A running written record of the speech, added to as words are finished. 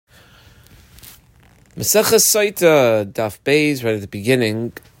Maseches Sota, Daf Beis, right at the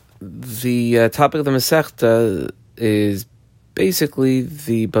beginning. The topic of the Masechta is basically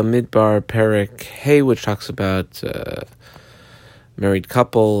the Bamidbar Perek Hey, which talks about married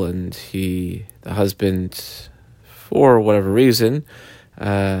couple and the husband, for whatever reason,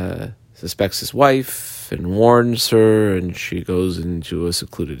 suspects his wife and warns her, and she goes into a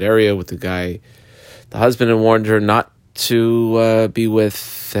secluded area with the husband, and warned her not to be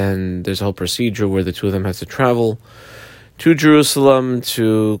with, and there's a whole procedure where the two of them have to travel to Jerusalem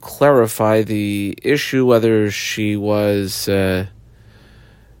to clarify the issue, whether she was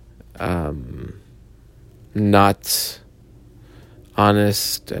not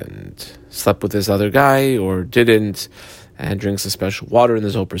honest and slept with this other guy or didn't, and drinks a special water in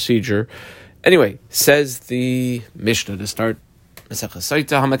this whole procedure. Anyway, says the Mishnah to start Masechah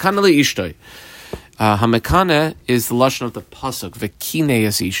Sota, Hamakana le'ishtoi. Hamakana is the lashon of the pasuk v'kinei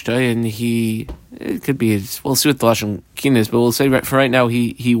es ishtoi, and it could be, we'll see what the lashon kine is, but we'll say for right now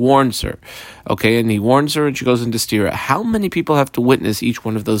he warns her, okay, and he warns her, and she goes into stira. How many people have to witness each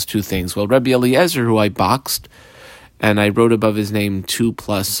one of those two things? Well, Rabbi Eliezer, who I boxed, and I wrote above his name 2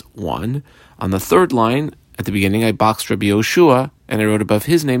 plus 1. On the third line at the beginning, I boxed Rabbi Yoshua, and I wrote above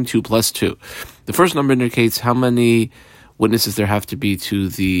his name 2 plus 2. The first number indicates how many witnesses there have to be to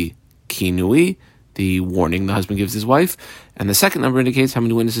the kinui, the warning the husband gives his wife, and the second number indicates how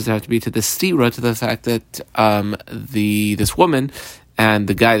many witnesses there have to be to the stira, to the fact that this woman and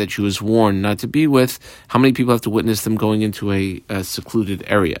the guy that she was warned not to be with, how many people have to witness them going into a secluded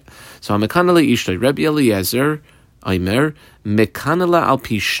area. So Hamakana le'ishtoi, Rabbi Eliezer Aimer mekanala al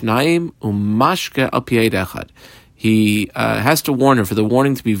pi shnayim umashke al pi eid echad. He has to warn her. For the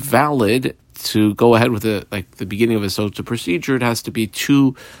warning to be valid, to go ahead with the beginning of a Sota procedure, it has to be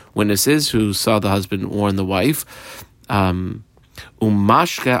two witnesses who saw the husband warn the wife. Umashke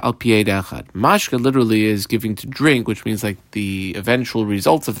al pi eid echad. Mashke literally is giving to drink, which means like the eventual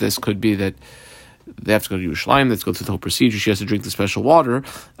results of this could be that they have to go to Yerushalayim, let's go through the whole procedure, she has to drink the special water.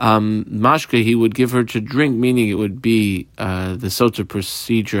 Mashke, he would give her to drink, meaning it would be the Sota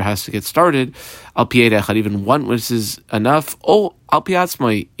procedure has to get started. Al pi eid echad, even one witness is enough. Oh, al pi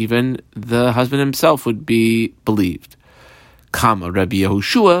atzmai, even the husband himself would be believed. Kama, Rabbi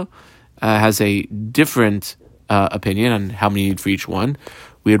Yehoshua has a different opinion on how many you need for each one.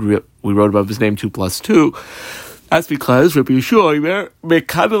 We wrote above his name 2 plus 2. That's because Rabbi Yehoshua,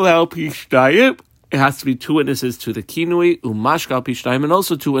 mekadel al pi shnayim, it has to be two witnesses to the kinui, umashka al pi shnayim, and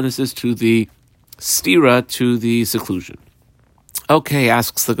also two witnesses to the stira, to the seclusion. Okay,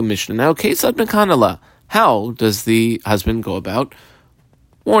 asks the Mishnah. Now, Kesad mekanala, how does the husband go about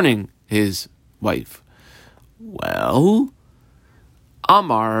warning his wife? Well,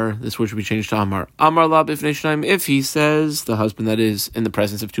 Amar, this word should be changed to Amar. Amar la b'fnei shnayim, if he says, the husband that is in the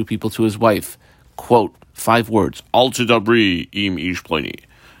presence of two people, to his wife, quote, 5 words, Al tedabri im ish ploni,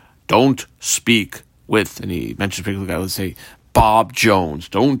 don't speak with, and he mentions particular guy, let's say, Bob Jones,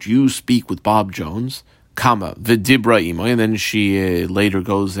 don't you speak with Bob Jones, Kama, v'dibra imo, and then she later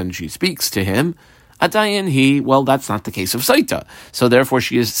goes and she speaks to him, Adayan well, that's not the case of Sota, so therefore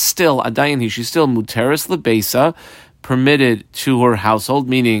she is still, Adayan she's still muteris lebesa, permitted to her household,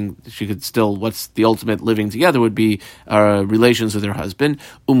 meaning she could still, what's the ultimate living together would be relations with her husband,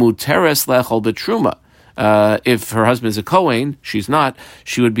 umuteres lechol betruma. If her husband is a Kohen, she's not,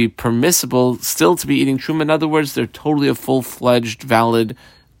 she would be permissible still to be eating truma. In other words, they're totally a full-fledged, valid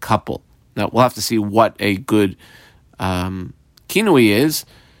couple. Now, we'll have to see what a good kinui is,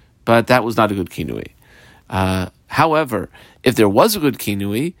 but that was not a good kinui. However, if there was a good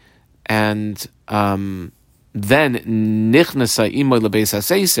kinui, and then nichnasa imoy lebeis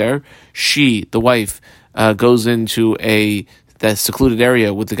haseiser, she, the wife, goes into that secluded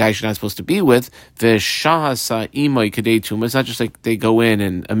area with the guy she's not supposed to be with, v'shahasa imoy kadei tuma. It's not just like they go in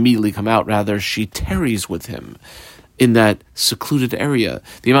and immediately come out. Rather, she tarries with him in that secluded area.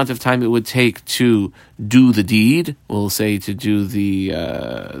 The amount of time it would take to do the deed, we'll say to do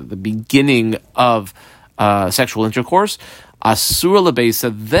the beginning of sexual intercourse, asur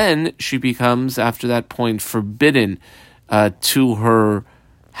lebeisa, then she becomes, after that point, forbidden to her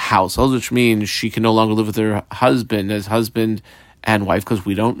household, which means she can no longer live with her husband as husband and wife, because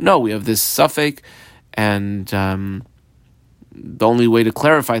we don't know. We have this suffix, and the only way to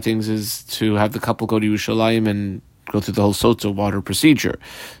clarify things is to have the couple go to Yerushalayim and go through the whole Sota water procedure.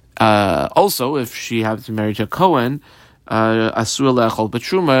 Also, if she happens to be married to a Kohen, asur le'achol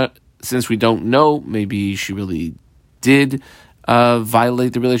betruma, since we don't know, maybe she really did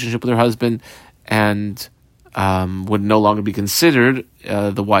violate the relationship with her husband, and would no longer be considered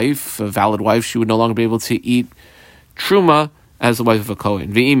the wife, a valid wife. She would no longer be able to eat truma as the wife of a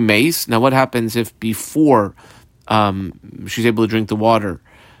Kohen. V'im meis. Now, what happens if before she's able to drink the water,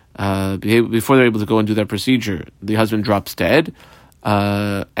 before they're able to go and do that procedure, the husband drops dead,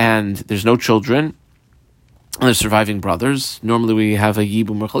 and there's no children, and there's surviving brothers? Normally we have a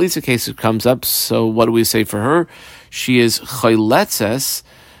Yibum or Chalitza case that comes up, so what do we say for her? She is Chayletzes.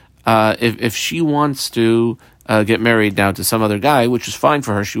 If she wants to get married now to some other guy, which is fine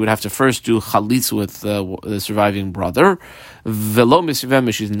for her, she would have to first do chalitz with the surviving brother. Velo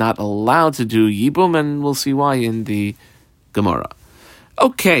misivem, she's not allowed to do yibum, and we'll see why in the Gemara.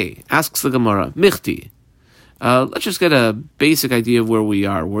 Okay, asks the Gemara, Michti. Let's just get a basic idea of where we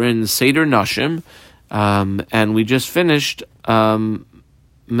are. We're in Seder Nashim, and we just finished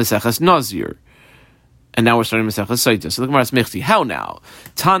Meseches Nazir. And now we're starting Masechah Sota. So the Gemara asks Michti, how now?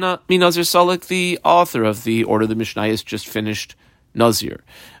 Tana mi Nazir Salik, the author of the order of the Mishnah, has just finished Nazir.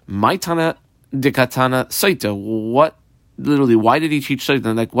 My Tana Dikatana Sota. What, literally, why did he teach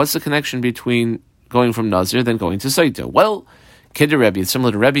Sota? Like, what's the connection between going from Nazir then going to Sota? Well, Kidder Rebbe, it's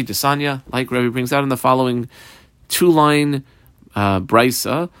similar to Rebbe Desanya, like Rebbe brings out in the following two-line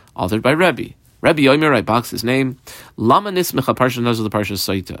brisa, authored by Rebbe. Rebbe Yomer, I box his name. Lama nismecha parsha nazir the parsha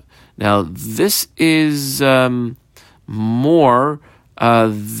Sota. Now, this is more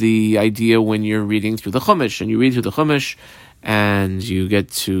the idea when you're reading through the Chumash, and you read through the Chumash, and you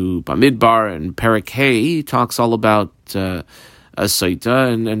get to Bamidbar, and Perek Hey talks all about a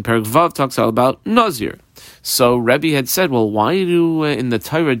Sota, and Perek Vav talks all about Nazir. So Rebbe had said, well, why do in the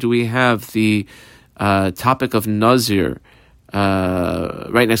Torah do we have the topic of Nazir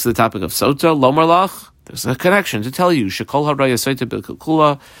right next to the topic of Sota? Lomar lach, there's a connection to tell you. Shekol haraya Sota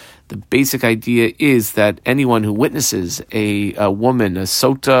b'kula. The basic idea is that anyone who witnesses a woman, a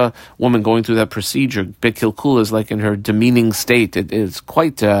Sota woman going through that procedure, b'kilkula, is like in her demeaning state. It is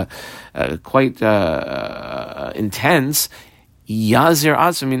quite intense. Yazir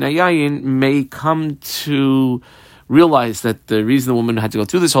Atzmin may come to realize that the reason the woman had to go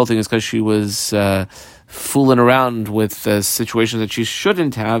through this whole thing is because she was fooling around with situations that she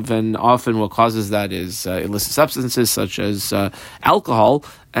shouldn't have, and often what causes that is illicit substances such as alcohol,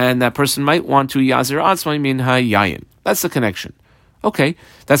 and that person might want to Yazir Atzmai min hayayin. That's the connection. Okay,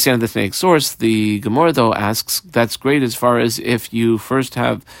 that's the end of the Tanaic source. The Gemara, though, asks, that's great as far as if you first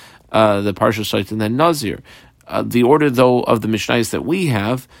have the Parsha Sota and then Nazir. The order, though, of the Mishnayos that we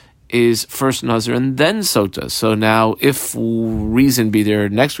have is first Nazir and then Sota. So now, if reason be they're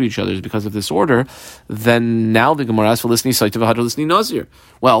next to each other is because of this order, then now the Gemara asks for listening Sota v'hadar listening Nazir.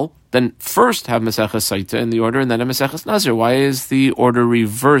 Well, then first have Maseches Sota in the order and then a Maseches Nazir. Why is the order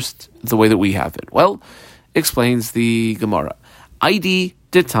reversed the way that we have it? Well, explains the Gemara. Aidi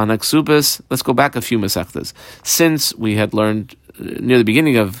Ditana Ksubas. Let's go back a few Masechtas. Since we had learned near the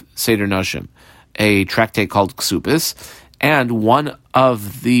beginning of Seder Nashim a tractate called Ksubas, and one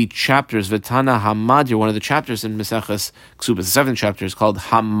of the chapters, Vitana Hamadir, one of the chapters in Maseches Ksubas, the 7th chapter, is called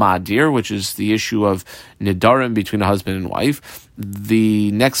Hamadir, which is the issue of Nidarim between a husband and wife.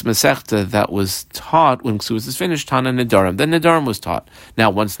 The next Masechta that was taught when Ksubas is finished, Tana Nidarim. Then Nidarim was taught.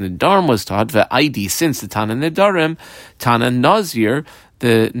 Now, once Nidarim was taught, Ve'aidi, since the Tana Nidarim, Tana Nazir,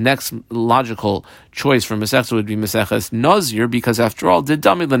 the next logical choice for Masechta would be Maseches Nazir, because after all, the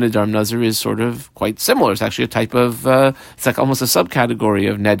Dami Nidarim Nazir is sort of quite similar. It's actually a type of, it's like almost a subcategory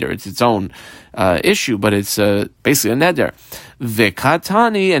of Neder. It's its own issue, but it's basically a Neder.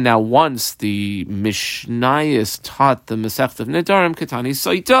 Vekatani, and now once the Mishnayos taught the Masechta of Nidarim, Katani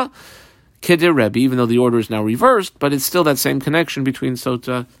Sota, Keder Rebbe, even though the order is now reversed, but it's still that same connection between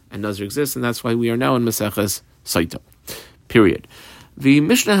Sota and Nazir exists, and that's why we are now in Maseches Sota. Period. The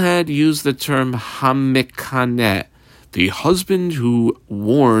Mishnah had used the term hamikaneh, the husband who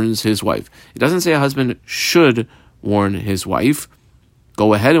warns his wife. It doesn't say a husband should warn his wife.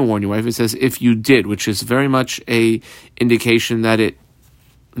 Go ahead and warn your wife. It says if you did, which is very much a indication that it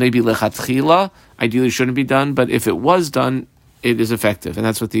maybe lechatchila ideally shouldn't be done, but if it was done, it is effective. And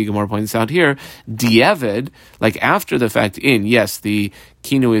that's what the Gemara points out here. Di'evid, like after the fact yes, the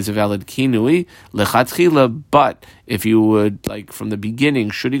kinui is a valid kinui, lechatchila, but if you would, like from the beginning,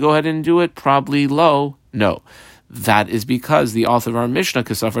 should he go ahead and do it? Probably low. No. That is because the author of our Mishnah,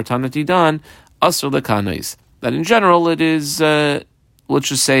 Kesafar Tanatidan, Asr lekanais, that in general it is, let's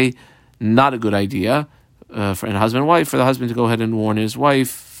just say, not a good idea for a husband and wife, for the husband to go ahead and warn his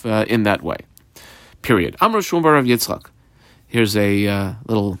wife in that way. Period. Amr Shumbar of Yitzchak. Here's a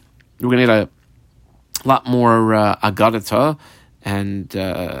little, we're going to get a lot more agadata and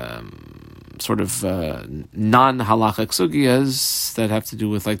sort of non-halachic sugiyas that have to do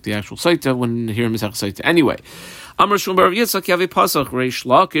with like the actual Sota when here in Masech Sota. Anyway, Amr Shumbar of Yitzchak Yavi Pasach Reish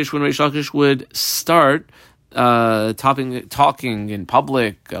Lakish, when Reish Lakish would start talking in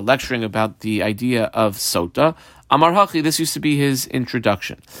public, lecturing about the idea of Sota. Amar Hachi, this used to be his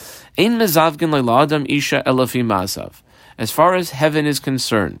introduction. Ein mezavgin leila adam isha elafi mazav. As far as heaven is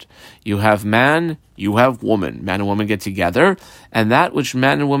concerned, you have man, you have woman. Man and woman get together, and that which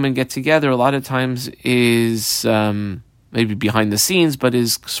man and woman get together a lot of times is maybe behind the scenes, but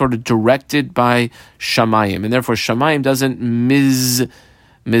is sort of directed by Shamayim. And therefore, Shamayim doesn't mizavgin,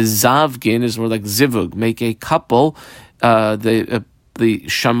 is more like zivug, make a couple. The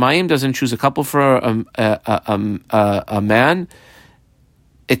Shamayim doesn't choose a couple for a man,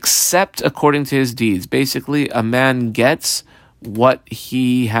 except according to his deeds. Basically, a man gets what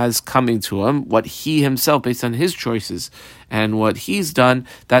he has coming to him, what he himself, based on his choices and what he's done,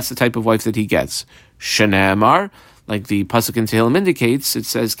 that's the type of wife that he gets. Shene'emar, like the pasuk in Tehillim indicates, it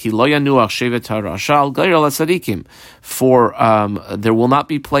says, "Ki lo yanuach shevet harasha al gayr al tzadikim," for there will not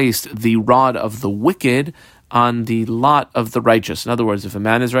be placed the rod of the wicked on the lot of the righteous. In other words, if a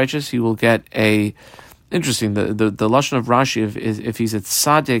man is righteous, he will get a. Interesting. The lashon of Rashi, if he's a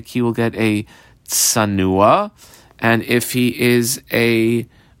tzaddik, he will get a tsanua, and if he is a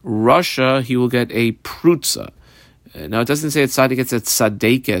rasha, he will get a prutza. Now, it doesn't say a tzaddik gets a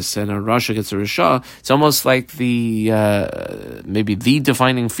tzadekes and a rasha gets a rasha. It's almost like the maybe the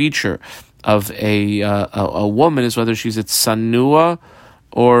defining feature of a woman is whether she's a tsanua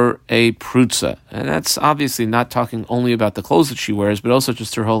or a prutza. And that's obviously not talking only about the clothes that she wears, but also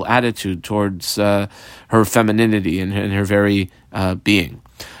just her whole attitude towards her femininity and her very being.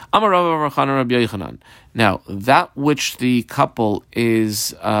 Now, that which the couple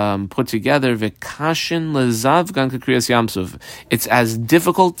is put together, it's as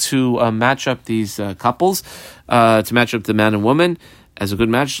difficult to match up these couples, to match up the man and woman as a good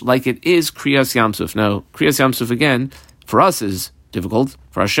match, like it is Kriyas Yamsuf. Now, Kriyas Yamsuf, again, for us is difficult,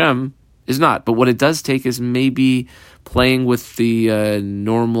 for Hashem is not. But what it does take is maybe playing with the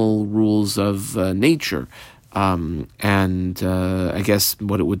normal rules of nature. And I guess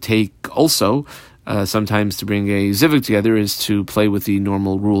what it would take also sometimes to bring a zivug together is to play with the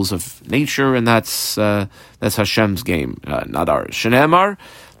normal rules of nature, and that's Hashem's game, not ours. Shene'emar,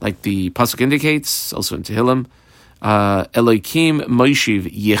 like the pasuk indicates, also in Tehillim, Elokim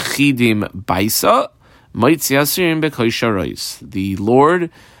Moshiv Yechidim Baisa, the Lord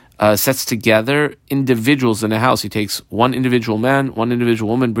sets together individuals in a house. He takes one individual man, one individual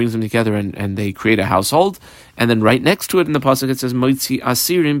woman, brings them together, and they create a household. And then right next to it in the pasuk it says Moitzi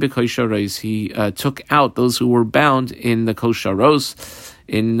Asirim B'Kosharos. He took out those who were bound in the Kosharos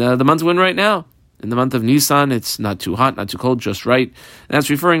in the month we're in right now. In the month of Nisan, it's not too hot, not too cold, just right. And that's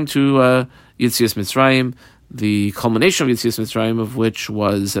referring to Yetzias Mitzrayim. The culmination of Yetzias Mitzrayim, of which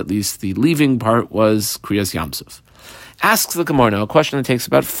was, at least the leaving part, was Kriyas Yamsuf. Asks the Gemara now, a question that takes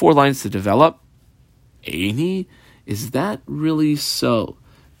about 4 lines to develop. Eini, is that really so?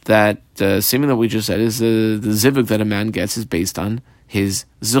 That seeming that we just said is the zivug that a man gets is based on his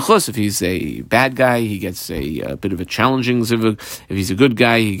zuchus. If he's a bad guy, he gets a bit of a challenging zivug. If he's a good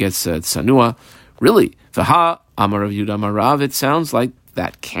guy, he gets a tsanua. Really? V'ha, Amar Rav Yehuda Amar Rav, it sounds like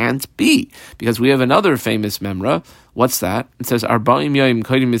that can't be, because we have another famous memra. What's that? It says, Arba'im Yom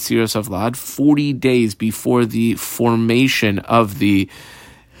Kodim Yetziras Avlad, 40 days before the formation of the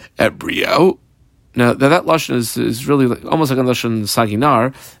embryo. Now, that lashon is really almost like a lashon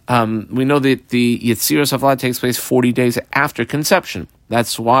saginar. We know that the Yetziras Avlad takes place 40 days after conception.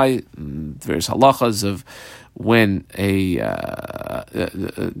 That's why various halachas of when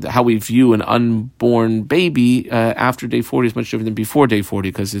how we view an unborn baby after day 40 is much different than before day 40,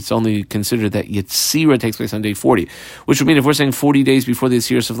 because it's only considered that Yetzirah takes place on day 40, which would mean if we're saying 40 days before the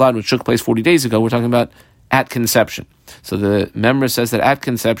Yetziras of Vlad, which took place 40 days ago, we're talking about at conception. So the memra says that at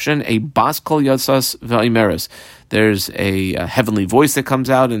conception, a bas kol yatzas v'imeres, there's a heavenly voice that comes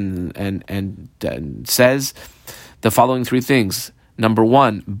out and says the following 3 things. Number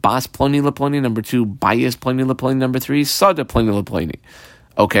 1, bas ploni leploni. Number 2, bias ploni leploni. Number 3, sada ploni leploni.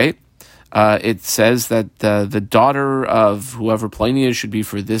 Okay, it says that the daughter of whoever ploni is should be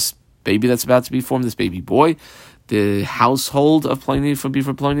for this baby that's about to be formed, this baby boy. The household of ploni should be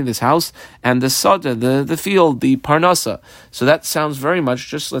for ploni, this house, and the sada, the field, the parnasa. So that sounds very much.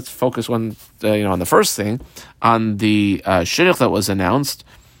 Just let's focus on the first thing, on the shidduch that was announced.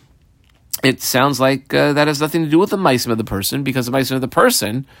 It sounds like that has nothing to do with the maisim of the person, because the maisim of the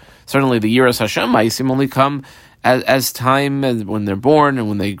person, certainly the Yiras Hashem maisim, only come as time, and when they're born and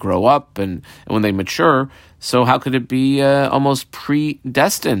when they grow up and when they mature. So how could it be almost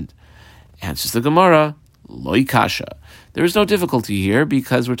predestined? Answers the Gemara, Loi kasha. There is no difficulty here,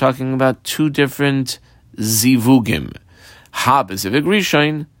 because we're talking about 2 different zivugim. Ha bezivig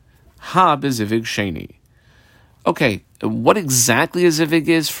rishon, ha bezivig sheni. Okay, what exactly a zivig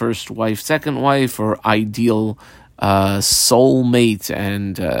is? First wife, second wife, or ideal soulmate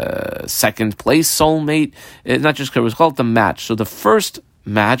and second place soulmate? It's not just clear. It's called the match. So the first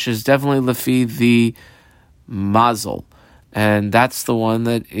match is definitely lefi the mazel, and that's the one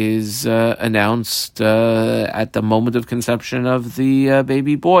that is announced at the moment of conception of the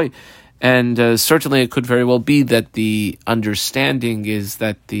baby boy. And certainly it could very well be that the understanding is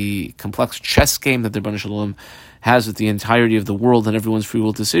that the complex chess game that the Rebbeinu Shalom has with the entirety of the world and everyone's free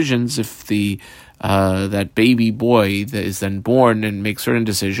will decisions, if the that baby boy that is then born and makes certain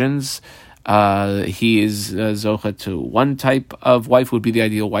decisions, he is zocha to one type of wife, would be the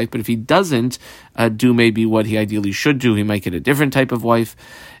ideal wife. But if he doesn't do maybe what he ideally should do, he might get a different type of wife.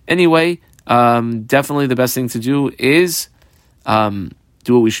 Anyway, definitely the best thing to do is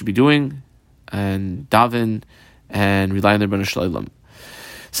do what we should be doing and daven and rely on the Rebbeinu Shalom.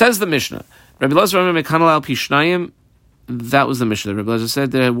 Says the Mishnah, Rabbi Elazar Mekanal al Pishnayim. That was the Mishnah. Rabbi Elazar said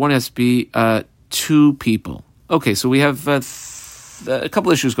that one has to be two people. Okay, so we have a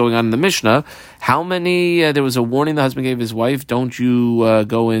couple issues going on in the Mishnah. How many? There was a warning the husband gave his wife: don't you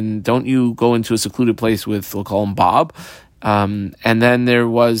go into a secluded place with, we'll call him Bob. And then there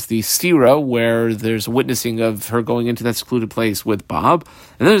was the stira, where there's witnessing of her going into that secluded place with Bob.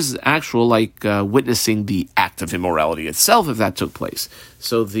 And there's actual, witnessing the act of immorality itself, if that took place.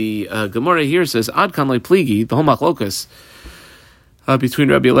 So the Gemara here says, Ad kan pligi, the whole machlokas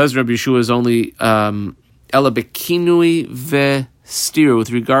between Rabbi Elazar and Rabbi Yeshua is only ela bekinui ve stira, with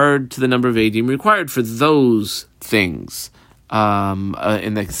regard to the number of edim required for those things.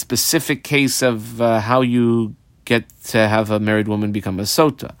 In the specific case of how you get to have a married woman become a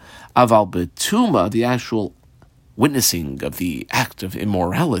sota. Aval betuma, the actual witnessing of the act of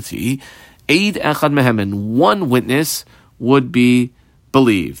immorality, eid echad mehem, and one witness would be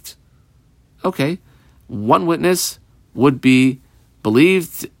believed. Okay, one witness would be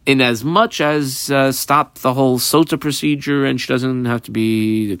believed in as much as stop the whole sota procedure, and she doesn't have to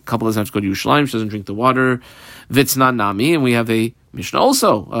be, a couple doesn't have to go to Yerushalayim, she doesn't drink the water, vitzna nami, and we have a Mishnah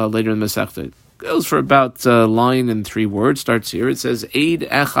also later in the Masechta. Goes for about a line and 3 words. Starts here. It says, Eid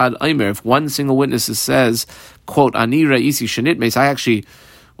echad aimer. If one single witness says, quote, Ani ra'isi shenit meis, I actually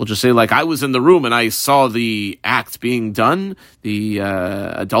will just say, I was in the room and I saw the act being done, the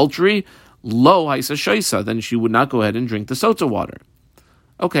adultery, lo haisa shaisa, then she would not go ahead and drink the sota water.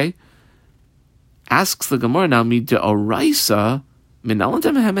 Okay. Asks the Gemara now, mi de'oraisa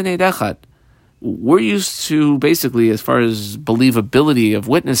minalantem hemen eid echad. We're used to, basically, as far as believability of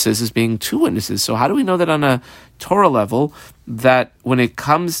witnesses, as being 2 witnesses. So how do we know that on a Torah level, that when it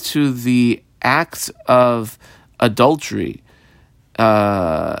comes to the act of adultery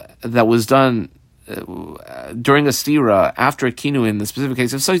that was done during a stira, after a kinu, in the specific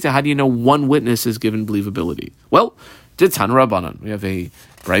case of Sota, how do you know one witness is given believability? Well, Ditan Rabbanan. We have a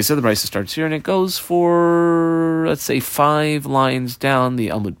brisa. The brisa starts here, and it goes for, let's say, 5 lines down the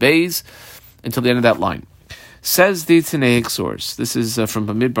Amud Beis, until the end of that line. Says the Tanaic source. This is from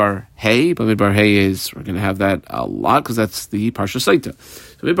Bamidbar Hay. Bamidbar Hay is, we're going to have that a lot, because that's the Parsha Sota.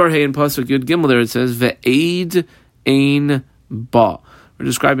 Bamidbar Hay in Pasuk Yud Gimel there, it says, Ve'eid ein ba. We're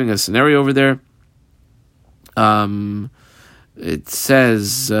describing a scenario over there. It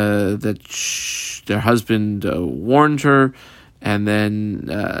says that their husband warned her, and then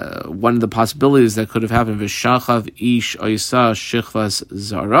one of the possibilities that could have happened, V'shachav ish oisa shichvas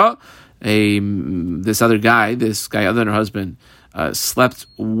zara, this guy other than her husband, slept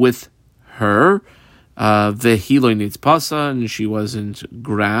with her, vehilo needs pasa, and she wasn't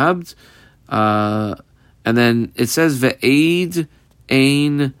grabbed, and then it says ve'eid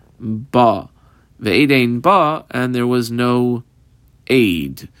ein ba, and there was no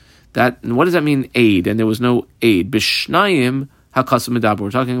aid. And what does that mean, aid? And there was no aid. Bishnayim hakasam medaber.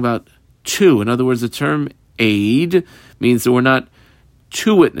 We're talking about 2. In other words, the term aid means there were not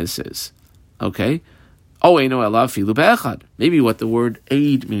 2 witnesses. Okay? Maybe what the word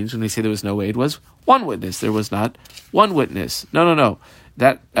aid means when they say there was no aid was 1 witness. There was not 1 witness. No.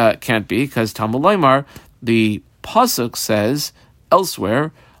 That can't be, because Talmud Laimar, the pasuk says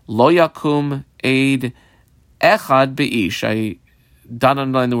elsewhere, Lo yakum aid echad beish. I dot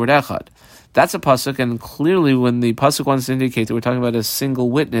underline the word echad. That's a pasuk, and clearly when the pasuk wants to indicate that we're talking about a single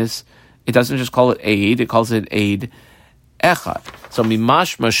witness, it doesn't just call it aid, it calls it aid echad. So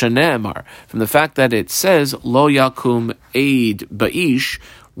mimashma shene'emar, from the fact that it says lo yakum aid ba'ish,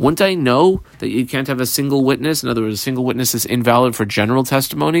 wouldn't I know that you can't have a single witness? In other words, a single witness is invalid for general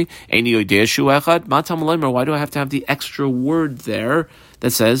testimony. Why do I have to have the extra word there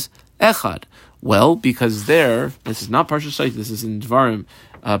that says echad? Well, because this is not Parsha Sota, this is in Dvarim,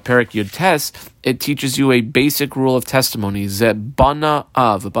 Perek Yud Tes, it teaches you a basic rule of testimony. Bana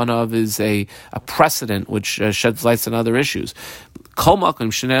of is a precedent which sheds lights on other issues. Kol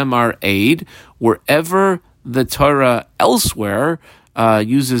makom shenemar aid, wherever the Torah elsewhere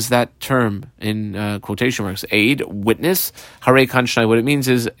uses that term in quotation marks, aid, witness. Harei kan shnai, what it means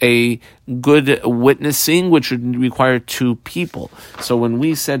is a good witnessing, which would require two people. So when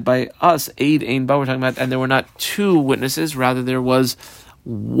we said by us, aid, ein ba, we're talking about, and there were not two witnesses, rather there was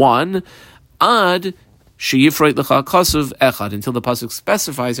one. Ad sheyifreit lecha kasuv echad, until the pasuk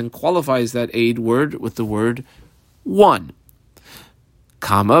specifies and qualifies that aid word with the word one.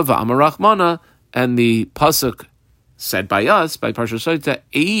 Kama v'amar Rachmana, and the pasuk said by us, by Parsha Sota,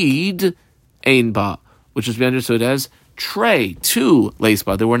 aid ein ba, which is to be understood as trey, two leis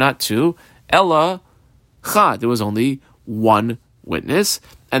ba. There were not two. Ella chad, there was only one witness.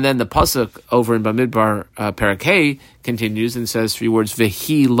 And then the pasuk over in Bamidbar Perek Hey continues and says three words,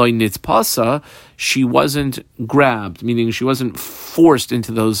 vehi lo nitpasa, she wasn't grabbed, meaning she wasn't forced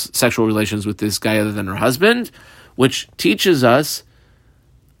into those sexual relations with this guy other than her husband, which teaches us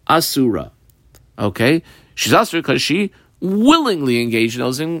asura. Okay? She's asura because she willingly engaged in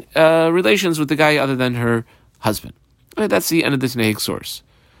those relations with the guy other than her husband. Okay, that's the end of this Neheg source.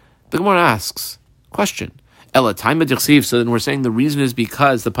 The Gemara asks, question, Ela taima dichsiv, so then we're saying the reason is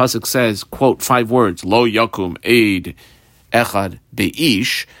because the pasuk says, quote, 5 words, lo yakum aid echad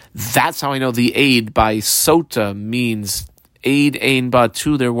beish. That's how I know the aid by Sota means aid ein ba,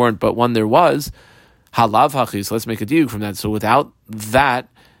 2 there weren't, but 1 there was. Halav hachis, let's make a diuk from that. So without that,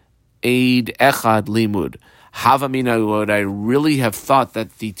 aid echad limud. Havamina, would I really have thought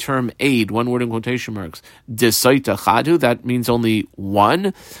that the term aid, 1 word in quotation marks, desaita chadu, that means only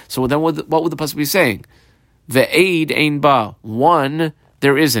 1. So then what would the pasuk be saying? The aid ein ba, 1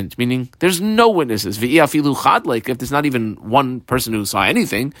 there isn't, meaning there's no witnesses. V'iafilu chad, like if there's not even one person who saw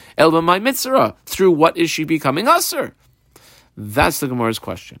anything, el b'mai mitzvah, through what is she becoming usher? That's the Gemara's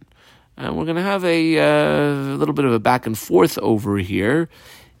question. And we're going to have a little bit of a back and forth over here.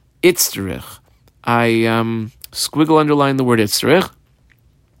 Itzterich. I squiggle underline the word itzterich.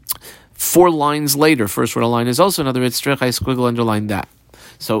 4 lines later, first word of line is also another itzterich. I squiggle underline that.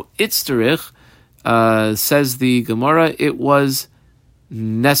 So itzterich, says the Gemara, it was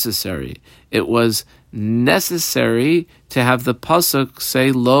necessary. It was necessary to have the pasuk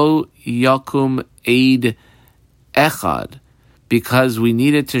say lo yakum aid echad, because we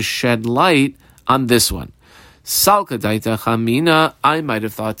needed to shed light on this one. Salka daita chamina, I might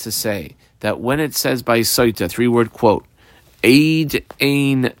have thought to say that when it says by Sota, 3-word quote, aid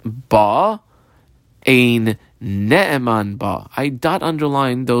ein ba, ein ne'eman ba, I dot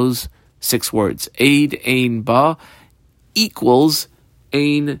underline those 6 words. Aid ein ba equals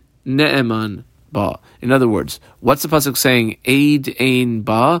ein ne'eman ba. In other words, what's the pasuk saying? Aid ein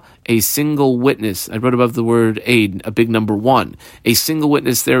ba, a single witness. I wrote above the word aid, a big number 1. A single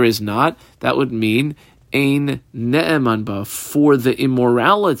witness there is not. That would mean ein ne'eman ba. For the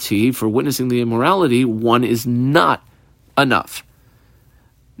immorality, for witnessing the immorality, 1 is not enough.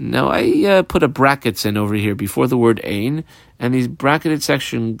 Now I put a brackets in over here before the word ein, and the bracketed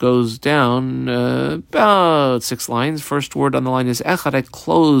section goes down about 6 lines. First word on the line is echad. I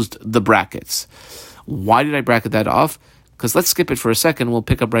closed the brackets. Why did I bracket that off? Because let's skip it for a second. We'll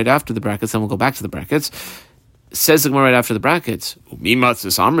pick up right after the brackets, then we'll go back to the brackets. Says the Gemara right after the brackets,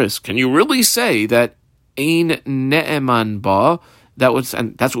 Umimatzis amris, can you really say that ein ne'eman ba?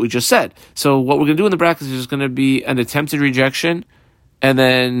 And that's what we just said. So what we're going to do in the brackets is going to be an attempted rejection, and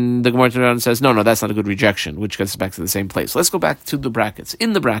then the Gemara turns around and says, no, that's not a good rejection, which gets us back to the same place. Let's go back to the brackets.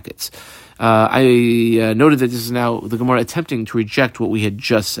 In the brackets, I noted that this is now the Gemara attempting to reject what we had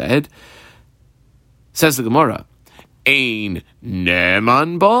just said. Says the Gemara, ein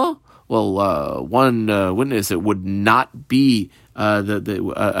ne'eman ba? Well, one witness, it would not be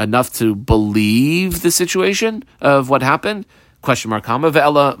enough to believe the situation of what happened? Question mark, comma,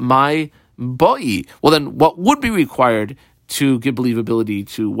 ve'ela my boi. Well, then what would be required to give believability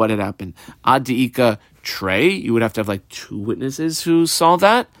to what had happened? Ad de'ika trey, you would have to have like 2 witnesses who saw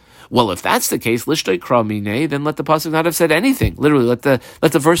that. Well, if that's the case, lishtoi kra mine, then let the pasuk not have said anything. Literally, let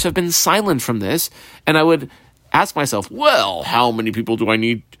the verse have been silent from this. And I would ask myself, well, how many people do I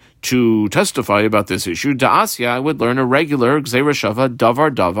need to testify about this issue? Da'asya, I would learn a regular gzeira shava,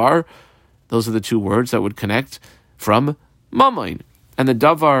 davar. Those are the 2 words that would connect from mamain. And the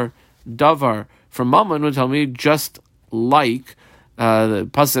davar from mamain would tell me just like the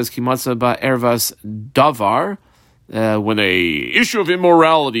pasuk says kimatza ba ervas davar, when a issue of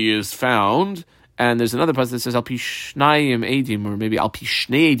immorality is found, and there's another pasuk that says al pi shnayim edim, or maybe al pi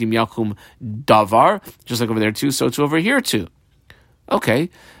shnei edim yakum davar, just like over there too, so it's over here too. Okay,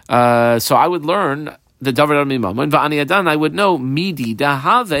 so I would learn the davar mimama, and va'ani adan, I would know midi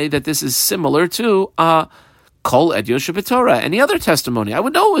dahave, that this is similar to kol edyo shebetorah, any other testimony. I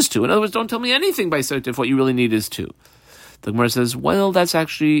would know it was two. In other words, don't tell me anything by Sota if what you really need is two. The Gemara says, well, that's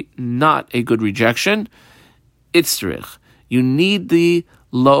actually not a good rejection. Itzrich. You need the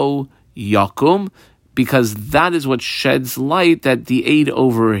lo yakum, because that is what sheds light that the aid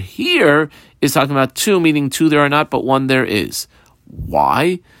over here is talking about two, meaning two there are not, but one there is.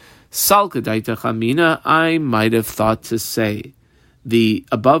 Why? Salkadaita chamina, I might have thought to say the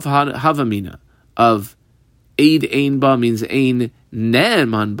above havamina of aid ein ba means ein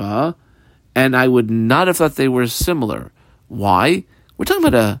ne'eman ba, and I would not have thought they were similar. Why? We're talking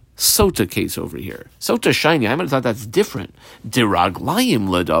about a Sota case over here. Sota shiny. I might have thought that's different. Diraglayim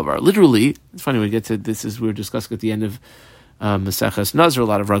ledavar. Literally, it's funny, we get to this as we were discussing at the end of Maseches Nazar, a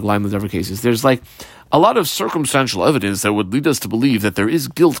lot of raglayim ledavar cases. There's like a lot of circumstantial evidence that would lead us to believe that there is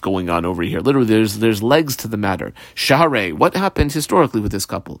guilt going on over here. Literally, there's legs to the matter. Shahare, what happened historically with this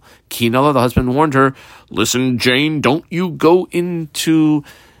couple? Kinala, the husband, warned her, listen, Jane, don't you go into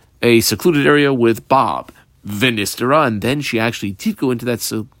a secluded area with Bob. Vinistera, and then she actually did go into that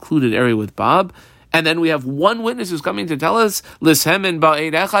secluded area with Bob. And then we have one witness who's coming to tell us, Lishem and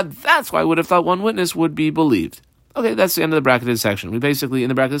Ba'ed Echad. That's why I would have thought one witness would be believed. Okay, that's the end of the bracketed section. We basically, in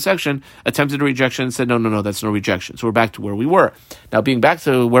the bracketed section, attempted a rejection and said, no, that's no rejection. So we're back to where we were. Now, being back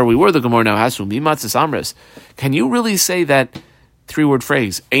to where we were, the Gemara now has Mimatzis Amris. Can you really say that three-word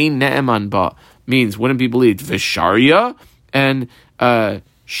phrase, Ein Ne'eman Ba, means wouldn't be believed, Visharya, and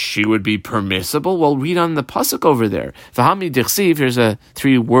she would be permissible? Well, read on the pasuk over there. V'hami dichsiv. Here's a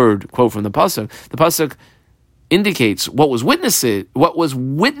three-word quote from the pasuk. The pasuk indicates what was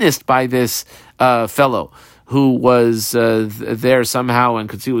witnessed by this fellow who was there somehow and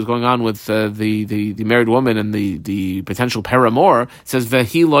could see what was going on with the married woman and the potential paramour. It says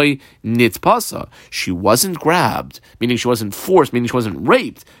v'hiloi nitpasa. She wasn't grabbed, meaning she wasn't forced, meaning she wasn't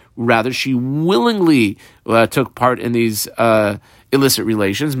raped. Rather, she willingly took part in these illicit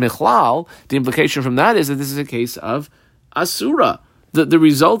relations. Michlal, the implication from that is that this is a case of asura. The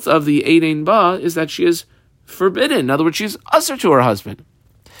result of the Eid Ba is that she is forbidden. In other words, she's usher to her husband.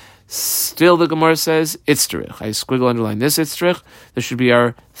 Still, the Gemara says, itztrich. I squiggle underline this itztrich. This should be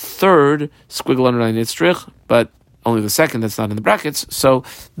our third squiggle underline itztrich, but only the second that's not in the brackets. So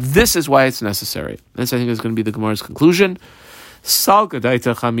this is why it's necessary. This, I think, is going to be the Gemara's conclusion.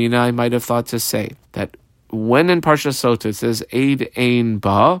 Salkadaita chamina, I might have thought to say that when in Parsha Sota it says Eid Ein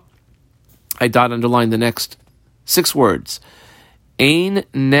Ba, I underline the next 6 words. Ein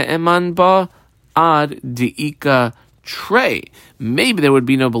Ne'eman Ba Ad Di'ika Trey. Maybe there would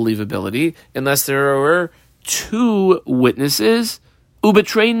be no believability unless there were 2 witnesses.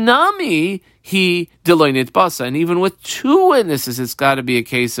 Ubetrei Nami He Deloinit Basa. And even with 2 witnesses, it's got to be a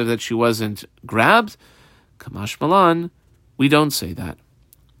case of that she wasn't grabbed. Kamash Malan. We don't say that.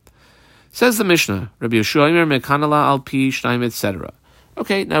 Says the Mishnah, Rabbi Yoshua Mekanala Alpi Shnaim, etc.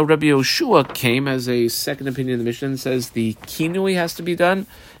 Okay, now Rabbi Yoshua came as a second opinion in the Mishnah and says the kinui has to be done in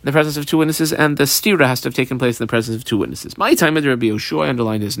the presence of 2 witnesses and the stira has to have taken place in the presence of 2 witnesses. My time at Rabbi Yoshua, I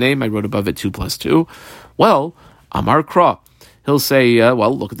underlined his name, I wrote above it 2 + 2. Well, Amar Kra. He'll say,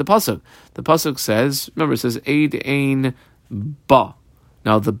 well, look at the pasuk. The pasuk says, remember, it says Eid Ein Ba.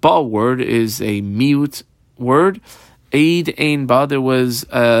 Now, the Ba word is a mute word. Eid Ein Ba, there was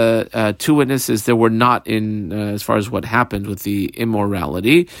 2 witnesses. There were not in, as far as what happened with the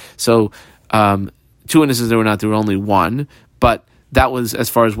immorality. So, 2 witnesses there were not, there were only 1. But that was as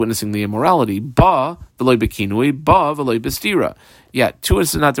far as witnessing the immorality. Ba, v'loi bekinui, ba, v'loi bestira. Yeah, 2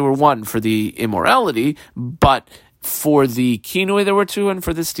 witnesses not, there were 1 for the immorality, but for the kinui there were 2, and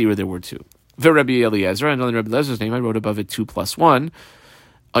for the stira there were 2. Rabbi Eliezer, and on Rabbi Eliezer's name, I wrote above it 2 + 1.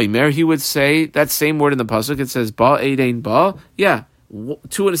 Omer, he would say that same word in the pasuk. It says ba Eid Ein Ba. Yeah,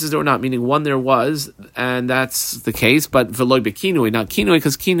 2 witnesses there were not, meaning 1 there was, and that's the case. But v'loi bekinui, not kinui,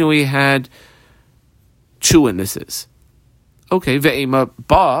 because kinui had 2 witnesses. Okay, ve'ema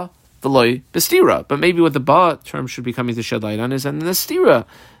ba v'loi bestira. But maybe what the ba term should be coming to shed light on is, and in the stira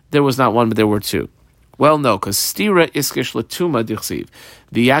there was not 1, but there were 2. Well, no, because stira iskish latuma dichsiv.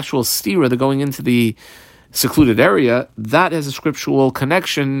 The actual stira, the going into the secluded area, that has a scriptural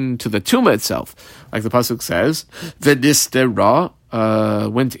connection to the tumah itself. Like the pasuk says, Vedistera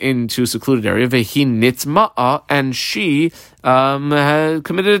went into secluded area, Vehi nitma'a, and she had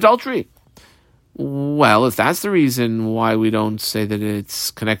committed adultery. Well, if that's the reason why we don't say that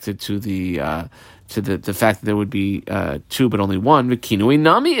it's connected to the fact that there would be 2 but only 1, V'kinui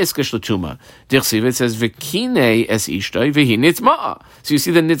nami iskish latuma. Dichsiv, it says V'kine es ishtoi vehi nitma'a. So you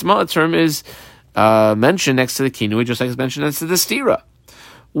see the nitma'a term is mentioned next to the kinui, just like it's mentioned next to the stira.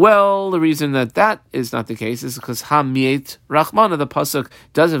 Well, the reason that is not the case is because hamiet rachmana, the pasuk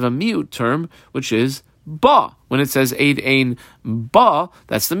does have a miut term, which is ba. When it says eid ein ba,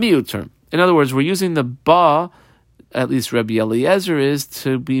 that's the miut term. In other words, we're using the ba, at least Rabbi Eliezer is,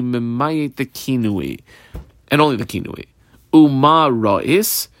 to be memayet the kinui, and only the kinui. Uma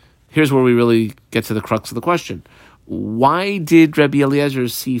ra'is, here's where we really get to the crux of the question. Why did Rabbi Eliezer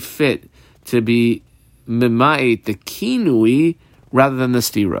see fit to be memayet the kinui rather than the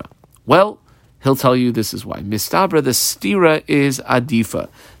stira? Well, he'll tell you this is why. Mistabra, the stira is adifa.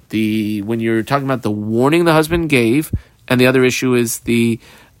 When you're talking about the warning the husband gave, and the other issue is the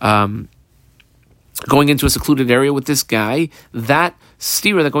going into a secluded area with this guy, that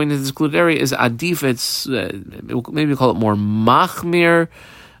stira, that going into the secluded area, is adifa. It's maybe we call it more machmir,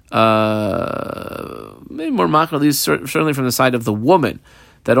 maybe more machmir, at least certainly from the side of the woman,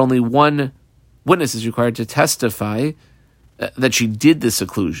 that only one witness is required to testify that she did the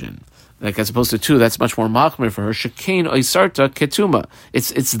seclusion. Like as opposed to two, that's much more machmir for her. Shekain oisarta ketuma.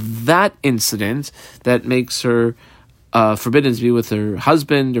 It's that incident that makes her forbidden to be with her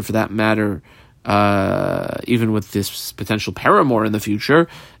husband, or for that matter, even with this potential paramour in the future,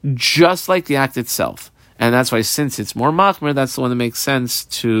 just like the act itself. And that's why, since it's more machmir, that's the one that makes sense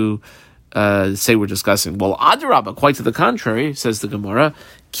to say we're discussing. Well, adarabba, quite to the contrary, says the Gemara,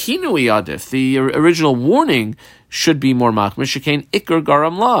 kinui adif, the original warning should be more machmir. Shekain ikar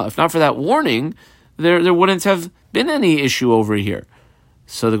garam la. If not for that warning, there wouldn't have been any issue over here.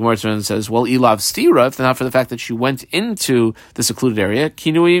 So the Gemara says, well, ilav stira, if not for the fact that she went into the secluded area,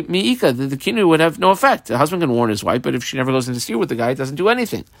 kinui miika, the kinui would have no effect. The husband can warn his wife, but if she never goes into stira with the guy, it doesn't do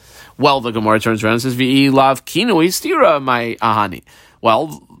anything. Well, the Gemara turns around and says, ilav kinui stira, my ahani.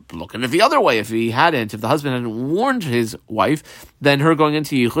 Well, looking at the other way, if the husband hadn't warned his wife, then her going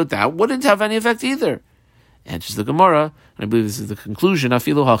into yichud, that wouldn't have any effect either. Answers the Gemara, and I believe this is the conclusion,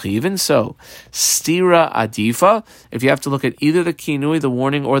 afilu hachi, even so, stira adifa, if you have to look at either the kinui, the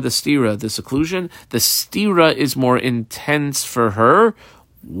warning, or the stira, the seclusion, the stira is more intense for her.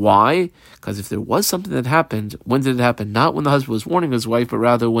 Why? Because if there was something that happened, when did it happen? Not when the husband was warning his wife, but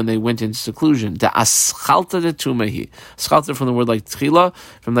rather when they went into seclusion. The aschalta de tumahi. Aschalta from the word like tchila,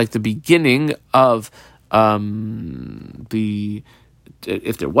 from like the beginning of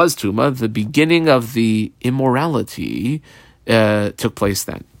if there was tuma, the beginning of the immorality took place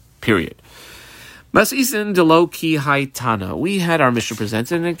then. Period. Mas'isin delo ki haitana. We had our Mishnah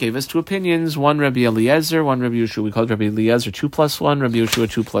presented, and it gave us two opinions. One Rabbi Eliezer, one Rabbi Yeshua. We called Rabbi Eliezer 2+1, Rabbi Yeshua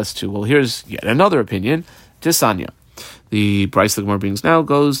 2+2. Well, here's yet another opinion. Tisanya. The Bryce the Gemara brings now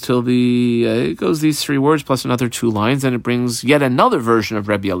goes till it goes these three words plus another two lines, and it brings yet another version of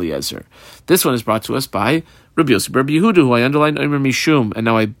Rabbi Eliezer. This one is brought to us by Rabbi Yosef, Rabbi Yehuda, who I underlined Omer Mishum, and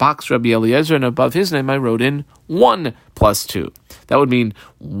now I boxed Rabbi Eliezer, and above his name I wrote in 1+2. That would mean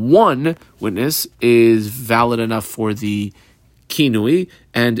one witness is valid enough for the kinui,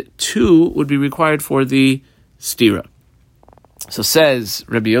 and two would be required for the stira. So says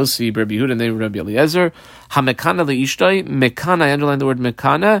Rabbi Yossi, Rabbi Yehuda, and then Rabbi Eliezer, ha-mekana le'ishtoi, mekana, I underline the word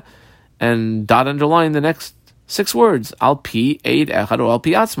mekana, and dot underline the next 6 words, al pi eid echad or al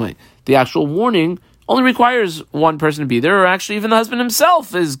pi atzmai. The actual warning only requires one person to be there, or actually even the husband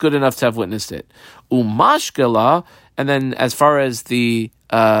himself is good enough to have witnessed it. Umashkela, and then as far as the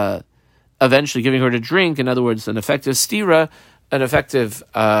eventually giving her to drink, in other words, an effective stira, an effective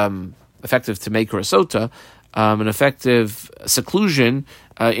to make her a sota, an effective seclusion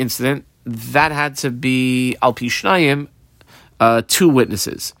incident, that had to be al pi shnayim, 2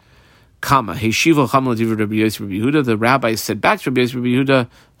 witnesses. Kama Heshiva Chamla Divrei Rabbi Yosef Rabbi Yehuda. The rabbi said back to Rabbi Yosef Rabbi Yehuda,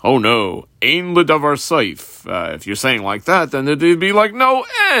 "Oh no, ein ledavar seif. If you're saying like that, then there'd be like no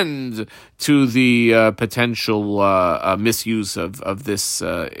end to the potential misuse of this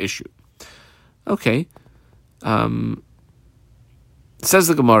issue." Okay, says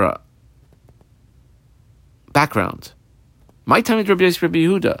the Gemara. Background: my time with Rabbi Yosef Rabbi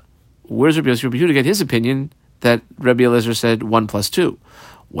Yehuda. Where's Rabbi Yosef Rabbi Yehuda get his opinion that Rabbi Eliezer said 1+2?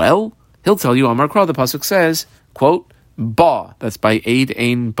 Well, he'll tell you, Amar Kra, the pasuk says, quote, ba, that's by Eid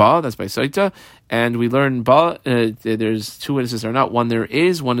Ein Ba, that's by Sota, and we learn ba, there's 2 witnesses or not, one there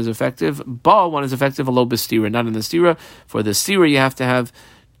is, one is effective, ba, one is effective, alo b'stira, not in the stira. For the stira, you have to have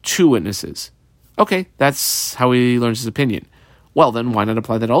 2 witnesses. Okay, that's how he learns his opinion. Well, then, why not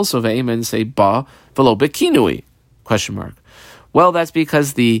apply that also, ve'im, and say ba, v'lo b'kinui, question mark. Well, that's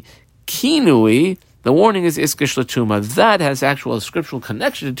because the kinui, the warning is iskish l'tuma. That has actual scriptural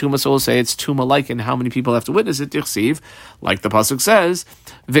connection to tuma, so we'll say it's tuma-like, and how many people have to witness it, tichsiv, like the pasuk says,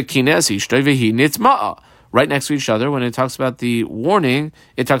 v'kines ishtoi v'hi nitzma'a. right next to each other. When it talks about the warning,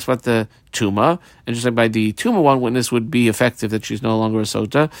 it talks about the tuma, and just like by the tuma, one witness would be effective that she's no longer a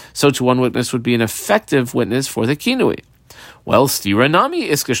sota, so to one witness would be an effective witness for the kinui. Well, stira nami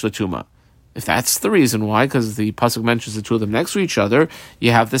iskish latuma. If that's the reason why, because the pasuk mentions the two of them next to each other,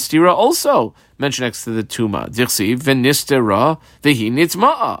 you have the stira also mentioned next to the tuma. Dirsi v'nistera v'hi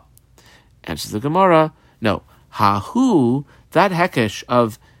nitzma'a. Answers the Gemara, no. Hahu, that hekesh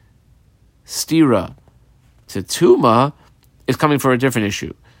of stira to tuma is coming for a different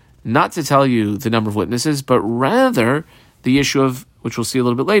issue. Not to tell you the number of witnesses, but rather the issue of, which we'll see a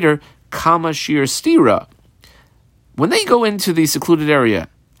little bit later, kama shir stira. When they go into the secluded area,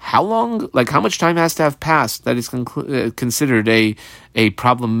 how much time has to have passed that is considered a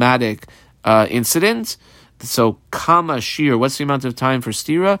problematic incident? So, kama shir, what's the amount of time for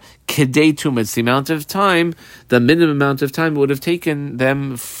stira? Kedei tuma, it's the amount of time, the minimum amount of time it would have taken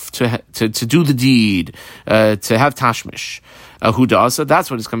them to do the deed, to have tashmish. Hudasa, that's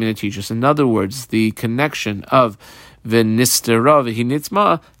what it's coming to teach us. In other words, the connection of v'nistera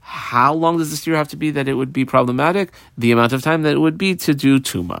v'hinitzma, how long does the stira have to be that it would be problematic? The amount of time that it would be to do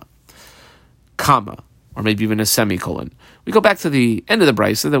tuma. Comma, or maybe even a semicolon. We go back to the end of the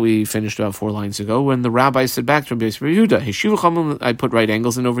brisa that we finished about 4 lines ago, when the rabbi said back to Rabbi Yosef Bar Yehuda, Heshivu chamim, I put right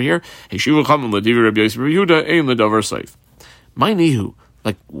angles in over here, Heshivu chamim l'divrei Rabbi Yosef Bar Yehuda, ein l'davar seif. My nihu,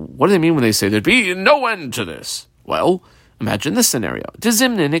 what do they mean when they say there'd be no end to this? Well, imagine this scenario.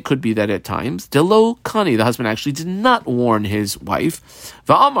 Dezimnin, it could be that at times, Delo Kani, the husband actually did not warn his wife.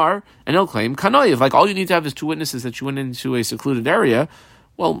 Va'amar, and he'll claim, Kanoyev, all you need to have is 2 witnesses that you went into a secluded area.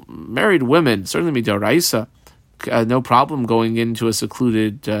 Well, married women, certainly midaraisa, no problem going into a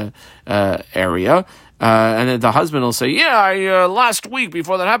secluded area. And then the husband will say, yeah, last week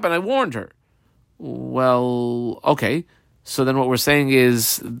before that happened, I warned her. Well, okay. So then what we're saying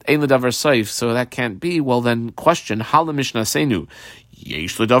is, ein l'davar seif, so that can't be. Well, then question, hala mishnah seinu,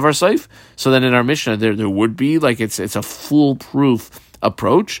 yesh l'davar seif? So then in our Mishnah, there would be, it's a foolproof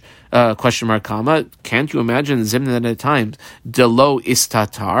approach. Question mark, comma. Can't you imagine zimnan at times, delo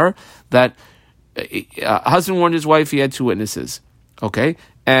istatar, that husband warned his wife, he had 2 witnesses, okay?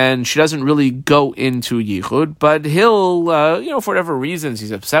 And she doesn't really go into yichud, but he'll, for whatever reasons,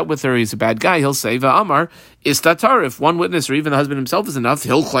 he's upset with her, he's a bad guy, he'll say, va'amar istatar, if 1 witness or even the husband himself is enough,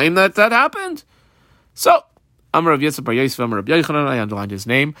 he'll claim that happened. So, Amar Rav Yitzchak Bar Yosef, Amar Rabbi Yochanan, I underlined his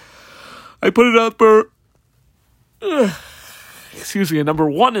name. I put it up for, a number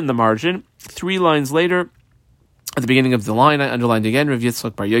 1 in the margin. 3 lines later, at the beginning of the line, I underlined again, Rav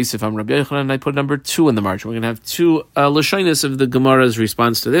Yitzchak Bar Yosef, Amar Rabbi Yochanan, and I put number 2 in the margin. We're going to have 2 lashonos of the Gemara's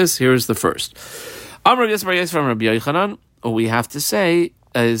response to this. Here's the first. Amar Rav Yitzchak Bar Yosef, Amar Rabbi Yochanan, what we have to say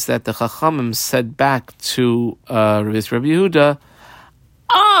is that the Chachamim said back to Rav Yitzchak Rabbi Yehuda,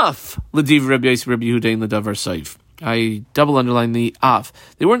 Af l'div Rabbi Yosef Rabbi Yehuda in l'davar seif. I double underline the af.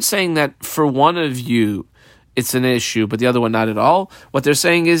 They weren't saying that for one of you it's an issue, but the other one not at all. What they're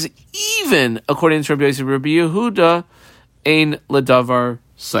saying is, even according to Rabbi Yosef Rabbi Yehuda, ein l'davar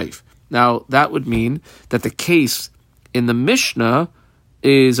seif. Now, that would mean that the case in the Mishnah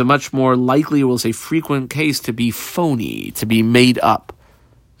is a much more likely, we'll say frequent case to be phony, to be made up.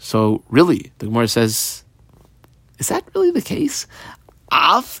 So, really, the Gemara says, is that really the case?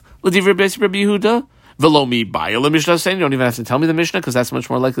 Af l'div Rabbi Yosef Rabbi Yehuda? V'lo mi ba'ya l'mishnah saying, you don't even have to tell me the Mishnah, because that's much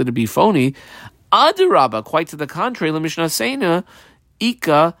more likely to be phony. Adarabba, quite to the contrary, l'mishnah seina,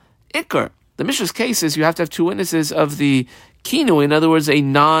 ika, ikar. The Mishnah's case is you have to have 2 witnesses of the kinu, in other words, a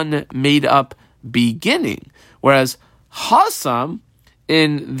non-made-up beginning. Whereas Hasam,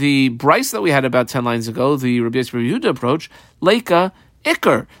 in the Bryce that we had about 10 lines ago, the Rabbi Yosef Bar Yehuda approach, leika,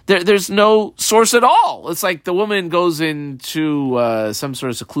 ikar. There's no source at all. It's like the woman goes into some sort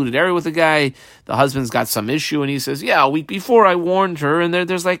of secluded area with a guy, the husband's got some issue, and he says, yeah, a week before I warned her, and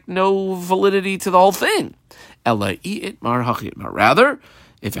there's no validity to the whole thing. Ella i'itmar hachitmar. Rather,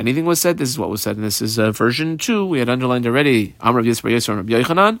 if anything was said, this is what was said, and this is version 2, we had underlined already, Amar Rav Yitzchak Bar Yosef Rabbi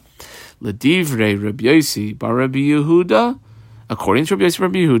Yochanan, l'divrei Rabbi Yosef Bar Rabbi Yehuda, according to Rabbi Yosef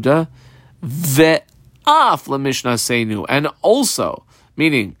Rabbi Yehuda, ve'af l'mishnah seinu, and also,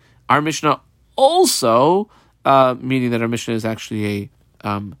 meaning our Mishnah also, meaning that our Mishnah is actually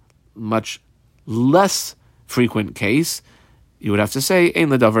a much less frequent case, you would have to say, ein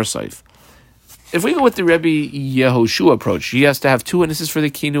l'davar seif. If we go with the Rebbe Yehoshua approach, he has to have 2 witnesses for the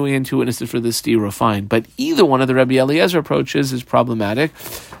kinui and 2 witnesses for the stira, fine. But either one of the Rebbe Eliezer approaches is problematic.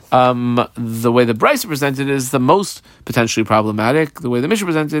 The way the Bryce presented it is the most potentially problematic. The way the Mishnah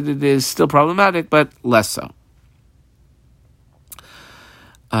presented it is still problematic, but less so.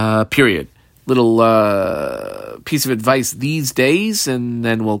 Period. little piece of advice these days, and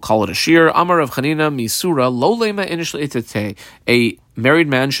then we'll call it a shir. Amar of Chanina Misura Lo Lema Inishli Itate. A married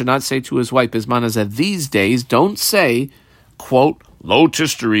man should not say to his wife, Bismanazah, these days, don't say, quote, Lo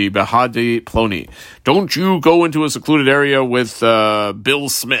Tisteri Behadi Ploni. Don't you go into a secluded area with Bill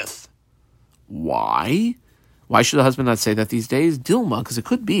Smith. Why? Why should the husband not say that these days? Dilma, because it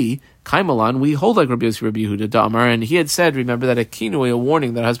could be, Kaimalan, we hold like Rabbi Yossi, Rabbi Yehuda, Damar, and he had said, remember, that a kinui, a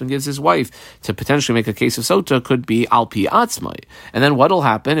warning that a husband gives his wife to potentially make a case of sota, could be alpi atzmai. And then what'll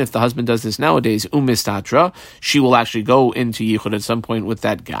happen if the husband does this nowadays, umistatra, she will actually go into yichud at some point with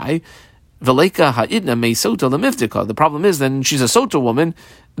that guy. Veleka ha'idna me sota lemivdika. The problem is, then she's a sota woman.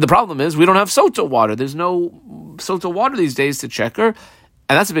 The problem is, we don't have sota water. There's no sota water these days to check her.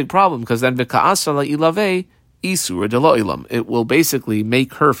 And that's a big problem, because then v'ka'asa la'ilave, Isur delo'ilam. It will basically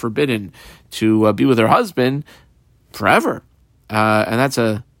make her forbidden to be with her husband forever. And that's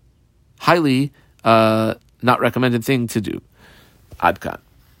a highly not recommended thing to do. Adkan.